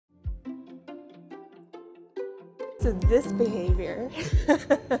So this behavior,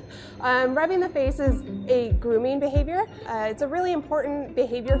 rubbing the face is a grooming behavior. It's a really important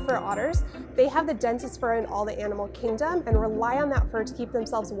behavior for otters. They have the densest fur in all the animal kingdom and rely on that fur to keep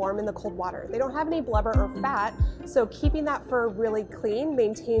themselves warm in the cold water. They don't have any blubber or fat, so keeping that fur really clean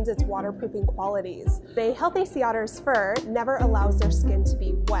maintains its waterproofing qualities. A healthy sea otter's fur never allows their skin to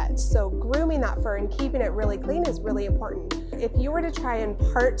be wet, so grooming that fur and keeping it really clean is really important. If you were to try and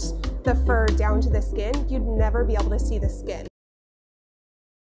part the fur down to the skin, you'd never be able to see the skin.